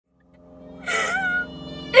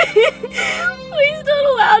Please don't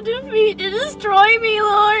allow defeat to destroy me,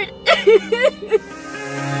 Lord.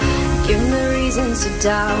 Give me reasons to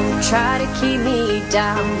doubt, try to keep me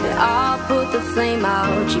down, but I'll put the flame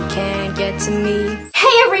out, you can't get to me.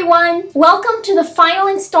 Hey everyone! Welcome to the final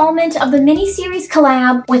installment of the miniseries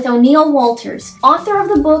collab with Oneal Walters, author of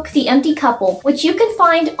the book The Empty Couple, which you can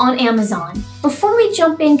find on Amazon. Before we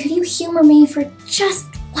jump in, could you humor me for just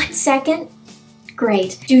 1 second?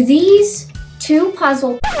 Great. Do these two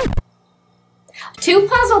puzzle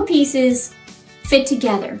pieces fit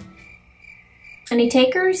together? Any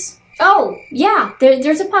takers? Oh, yeah,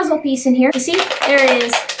 there's a puzzle piece in here. You see? There it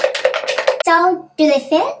is. So, do they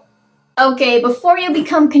fit? Okay, before you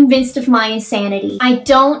become convinced of my insanity, I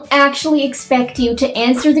don't actually expect you to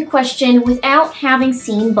answer the question without having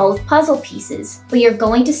seen both puzzle pieces. But you're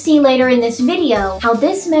going to see later in this video how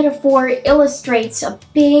this metaphor illustrates a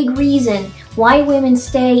big reason why women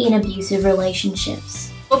stay in abusive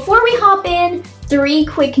relationships. Before we hop in, 3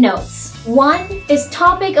 quick notes. 1. This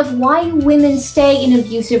topic of why women stay in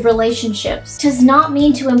abusive relationships does not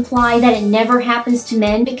mean to imply that it never happens to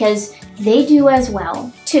men, because they do as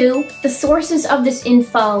well. 2. The sources of this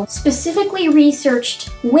info specifically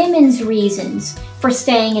researched women's reasons for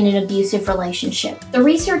staying in an abusive relationship. The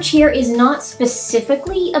research here is not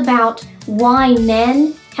specifically about why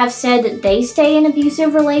men have said that they stay in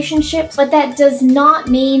abusive relationships, but that does not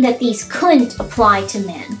mean that these couldn't apply to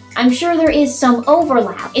men. I'm sure there is some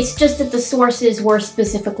overlap, it's just that the sources were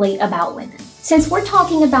specifically about women. Since we're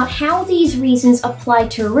talking about how these reasons apply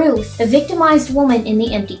to Ruth, the victimized woman in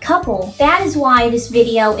The Empty Couple, that is why this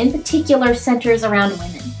video in particular centers around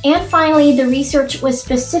women. And finally, the research was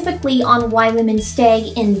specifically on why women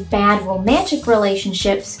stay in bad romantic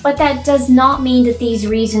relationships, but that does not mean that these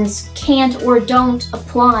reasons can't or don't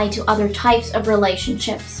apply to other types of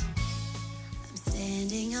relationships. I'm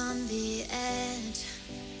standing on the edge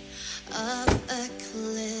of a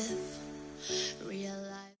cliff.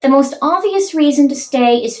 The most obvious reason to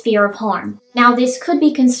stay is fear of harm. Now, this could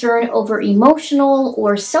be concern over emotional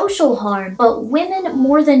or social harm, but women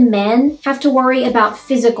more than men have to worry about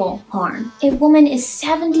physical harm. A woman is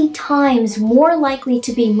 70 times more likely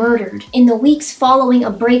to be murdered in the weeks following a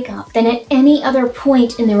breakup than at any other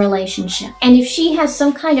point in the relationship. And if she has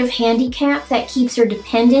some kind of handicap that keeps her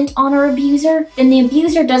dependent on her abuser, then the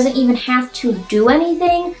abuser doesn't even have to do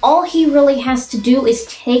anything. All he really has to do is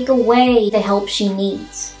take away the help she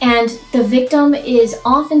needs. And the victim is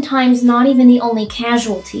oftentimes not even the only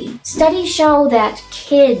casualty. Studies show that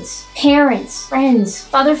kids, parents, friends,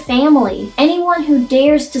 other family, anyone who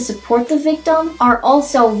dares to support the victim are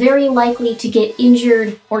also very likely to get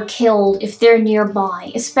injured or killed if they're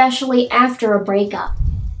nearby, especially after a breakup.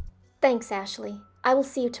 Thanks, Ashley. I will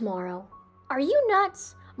see you tomorrow. Are you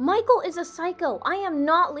nuts? Michael is a psycho. I am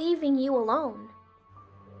not leaving you alone.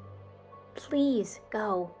 Please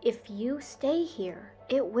go. If you stay here,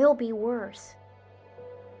 it will be worse.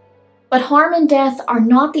 But harm and death are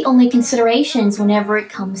not the only considerations whenever it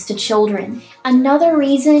comes to children. Another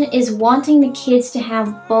reason is wanting the kids to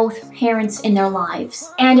have both parents in their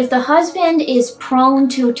lives. And if the husband is prone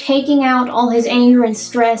to taking out all his anger and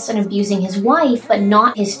stress and abusing his wife, but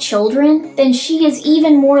not his children, then she is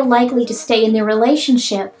even more likely to stay in the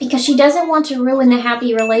relationship because she doesn't want to ruin the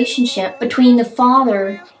happy relationship between the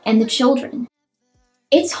father and the children.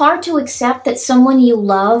 It's hard to accept that someone you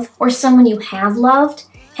love or someone you have loved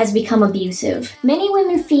has become abusive. Many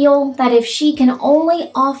women feel that if she can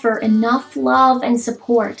only offer enough love and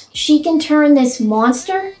support, she can turn this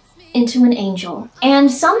monster into an angel. And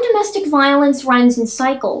some domestic violence runs in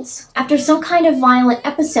cycles. After some kind of violent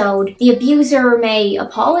episode, the abuser may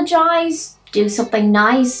apologize, do something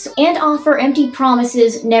nice, and offer empty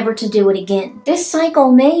promises never to do it again. This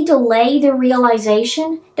cycle may delay the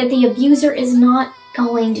realization that the abuser is not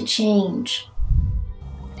going to change.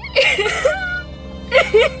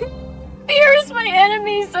 Fear is my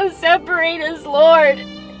enemy, so separate us, Lord.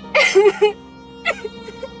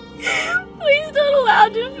 Please don't allow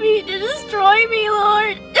defeat to destroy me,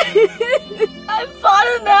 Lord. I've fought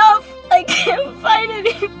enough. I can't fight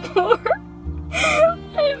anymore.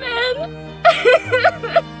 Amen.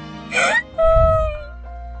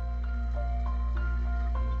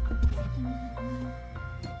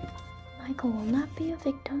 Michael will not be a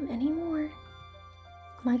victim anymore.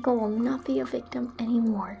 Michael will not be a victim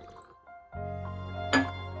anymore.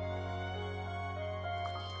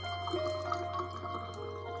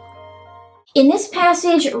 In this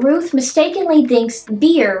passage, Ruth mistakenly thinks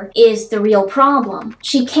beer is the real problem.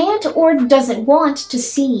 She can't or doesn't want to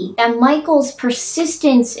see that Michael's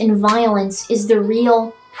persistence in violence is the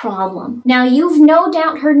real problem. Now, you've no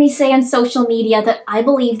doubt heard me say on social media that I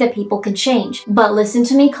believe that people can change, but listen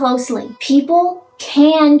to me closely. People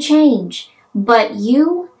can change, but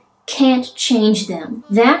you can't change them.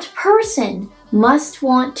 That person must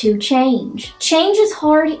want to change. Change is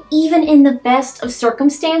hard even in the best of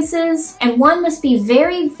circumstances, and one must be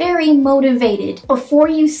very, very motivated before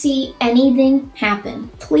you see anything happen.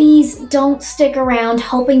 Please don't stick around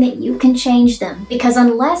hoping that you can change them, because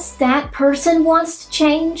unless that person wants to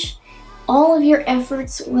change, all of your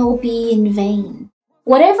efforts will be in vain.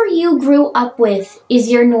 Whatever you grew up with is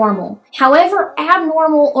your normal, however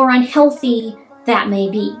abnormal or unhealthy that may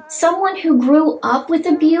be. Someone who grew up with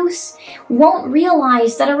abuse won't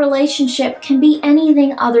realize that a relationship can be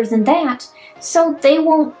anything other than that, so they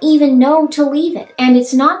won't even know to leave it. And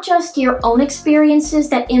it's not just your own experiences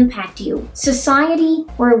that impact you. Society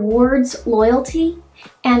rewards loyalty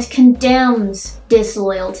and condemns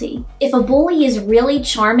disloyalty. If a bully is really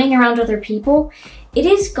charming around other people, it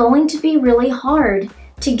is going to be really hard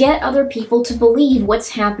to get other people to believe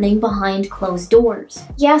what's happening behind closed doors.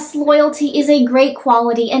 Yes, loyalty is a great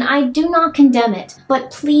quality and I do not condemn it,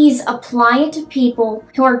 but please apply it to people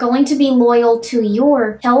who are going to be loyal to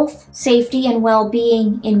your health, safety, and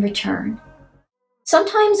well-being in return.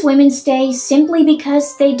 Sometimes women stay simply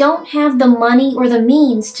because they don't have the money or the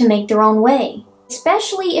means to make their own way,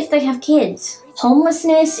 especially if they have kids.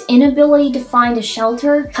 Homelessness, inability to find a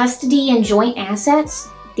shelter, custody, and joint assets,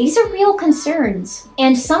 these are real concerns,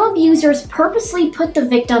 and some abusers purposely put the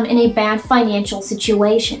victim in a bad financial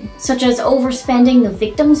situation, such as overspending the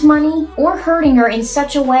victim's money or hurting her in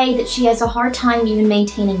such a way that she has a hard time even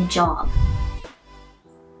maintaining a job.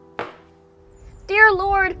 Dear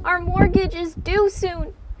Lord, our mortgage is due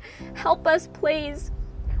soon. Help us, please.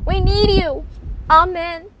 We need you.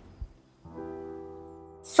 Amen.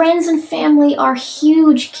 Friends and family are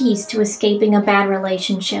huge keys to escaping a bad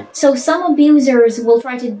relationship, so some abusers will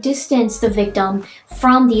try to distance the victim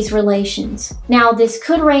from these relations. Now, this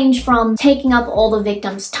could range from taking up all the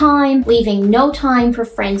victim's time, leaving no time for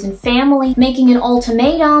friends and family, making an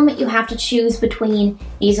ultimatum, you have to choose between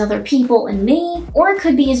these other people and me, or it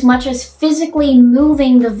could be as much as physically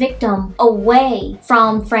moving the victim away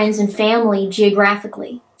from friends and family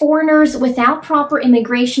geographically. Foreigners without proper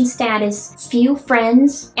immigration status, few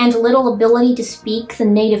friends, and little ability to speak the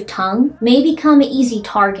native tongue may become easy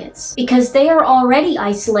targets because they are already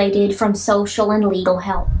isolated from social and legal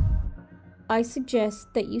help. I suggest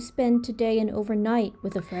that you spend today and overnight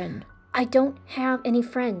with a friend. I don't have any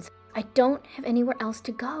friends. I don't have anywhere else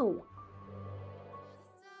to go.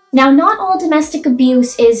 Now, not all domestic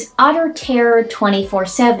abuse is utter terror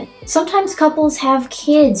 24/7. Sometimes couples have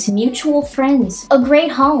kids, mutual friends, a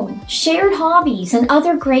great home, shared hobbies, and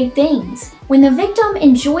other great things. When the victim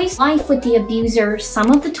enjoys life with the abuser,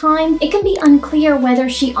 some of the time, it can be unclear whether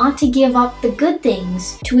she ought to give up the good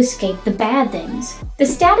things to escape the bad things. The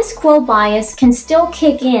status quo bias can still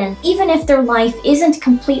kick in even if their life isn't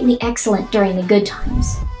completely excellent during the good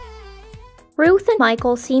times. Ruth and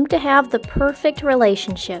Michael seem to have the perfect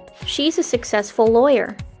relationship. She's a successful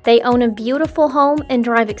lawyer. They own a beautiful home and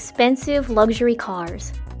drive expensive luxury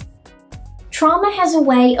cars. Trauma has a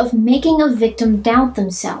way of making a victim doubt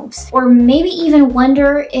themselves, or maybe even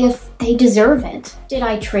wonder if they deserve it. Did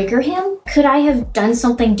I trigger him? Could I have done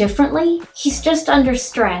something differently? He's just under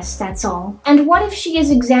stress, that's all. And what if she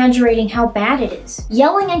is exaggerating how bad it is?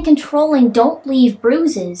 Yelling and controlling don't leave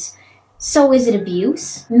bruises. So is it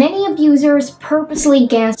abuse? Many abusers purposely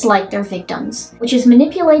gaslight their victims, which is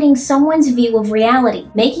manipulating someone's view of reality,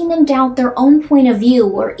 making them doubt their own point of view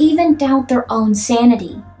or even doubt their own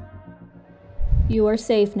sanity. You are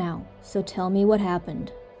safe now, so tell me what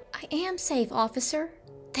happened. I am safe, officer.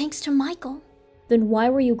 Thanks to Michael. Then why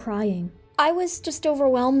were you crying? I was just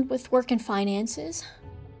overwhelmed with work and finances.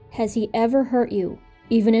 Has he ever hurt you,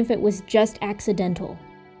 even if it was just accidental?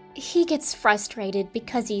 He gets frustrated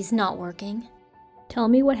because he's not working. Tell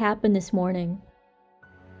me what happened this morning.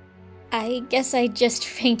 I guess I just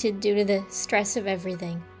fainted due to the stress of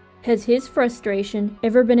everything. Has his frustration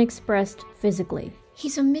ever been expressed physically?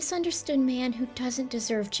 He's a misunderstood man who doesn't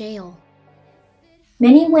deserve jail.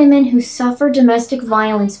 Many women who suffer domestic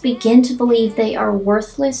violence begin to believe they are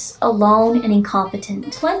worthless, alone, and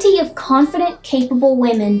incompetent. Plenty of confident, capable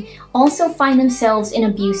women also find themselves in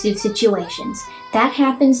abusive situations. That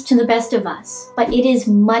happens to the best of us. But it is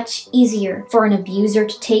much easier for an abuser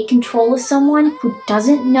to take control of someone who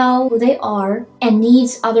doesn't know who they are and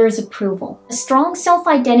needs others' approval. A strong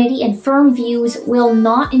self-identity and firm views will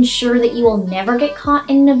not ensure that you will never get caught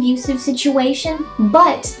in an abusive situation,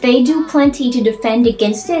 but they do plenty to defend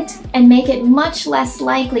against it and make it much less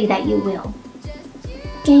likely that you will.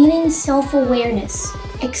 Gaining self-awareness.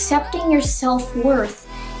 accepting your self-worth,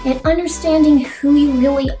 and understanding who you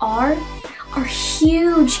really are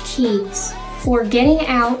huge keys for getting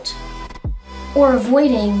out or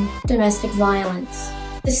avoiding domestic violence.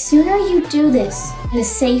 The sooner you do this, the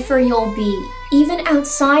safer you'll be. Even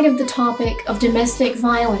outside of the topic of domestic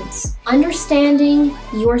violence, understanding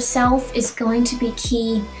yourself is going to be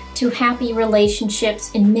key to happy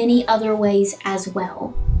relationships in many other ways as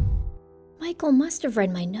well. Michael must have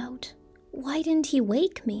read my note. Why didn't he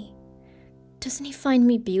wake me? Doesn't he find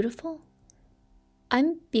me beautiful?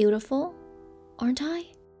 I'm beautiful, aren't I?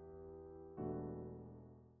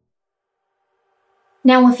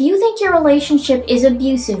 Now, if you think your relationship is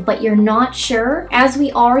abusive but you're not sure, as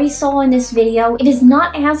we already saw in this video, it is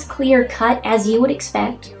not as clear-cut as you would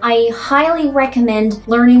expect. I highly recommend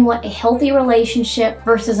learning what a healthy relationship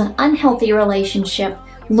versus an unhealthy relationship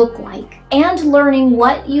look like, and learning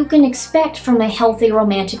what you can expect from a healthy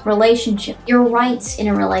romantic relationship, your rights in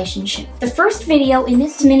a relationship. The first video in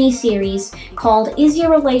this mini-series, called Is Your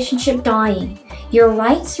Relationship Dying? Your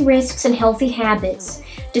Rights, Risks, and Healthy Habits,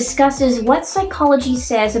 discusses what psychology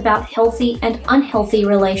says about healthy and unhealthy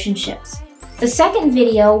relationships. The second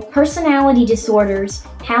video, Personality Disorders,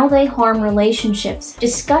 How They Harm Relationships,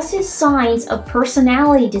 discusses signs of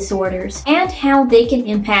personality disorders and how they can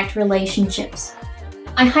impact relationships.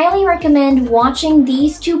 I highly recommend watching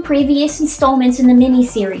these two previous installments in the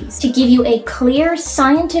mini-series to give you a clear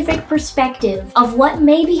scientific perspective of what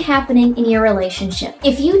may be happening in your relationship.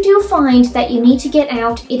 If you do find that you need to get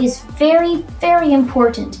out, it is very, very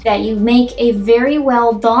important that you make a very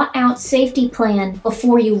well thought out safety plan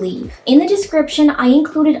before you leave. In the description, I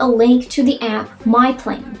included a link to the app My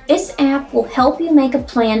Plan. This app will help you make a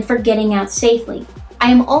plan for getting out safely. I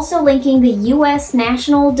am also linking the U.S.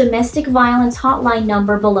 National Domestic Violence Hotline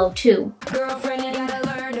number below too.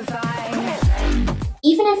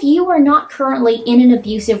 Even if you are not currently in an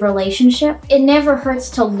abusive relationship, it never hurts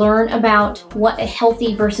to learn about what a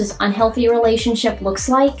healthy versus unhealthy relationship looks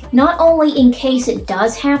like, not only in case it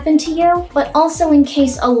does happen to you, but also in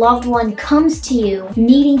case a loved one comes to you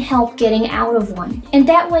needing help getting out of one. And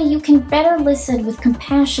that way you can better listen with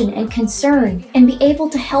compassion and concern and be able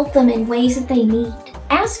to help them in ways that they need.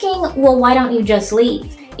 Asking, well, why don't you just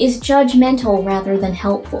leave, is judgmental rather than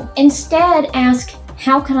helpful. Instead, ask,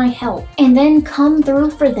 how can I help? And then come through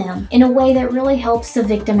for them in a way that really helps the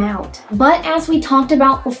victim out. But as we talked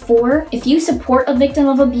about before, if you support a victim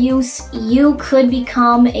of abuse, you could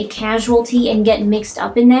become a casualty and get mixed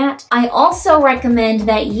up in that. I also recommend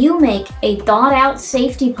that you make a thought-out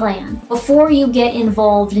safety plan before you get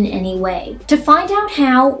involved in any way. To find out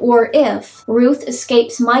how or if Ruth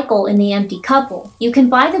escapes Michael in The Empty Couple, you can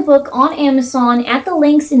buy the book on Amazon at the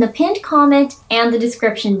links in the pinned comment and the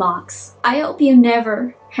description box. I hope you never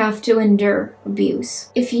have to endure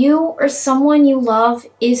abuse. If you or someone you love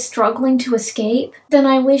is struggling to escape, then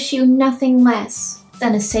I wish you nothing less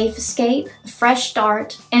than a safe escape, a fresh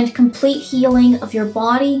start, and complete healing of your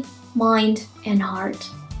body, mind, and heart.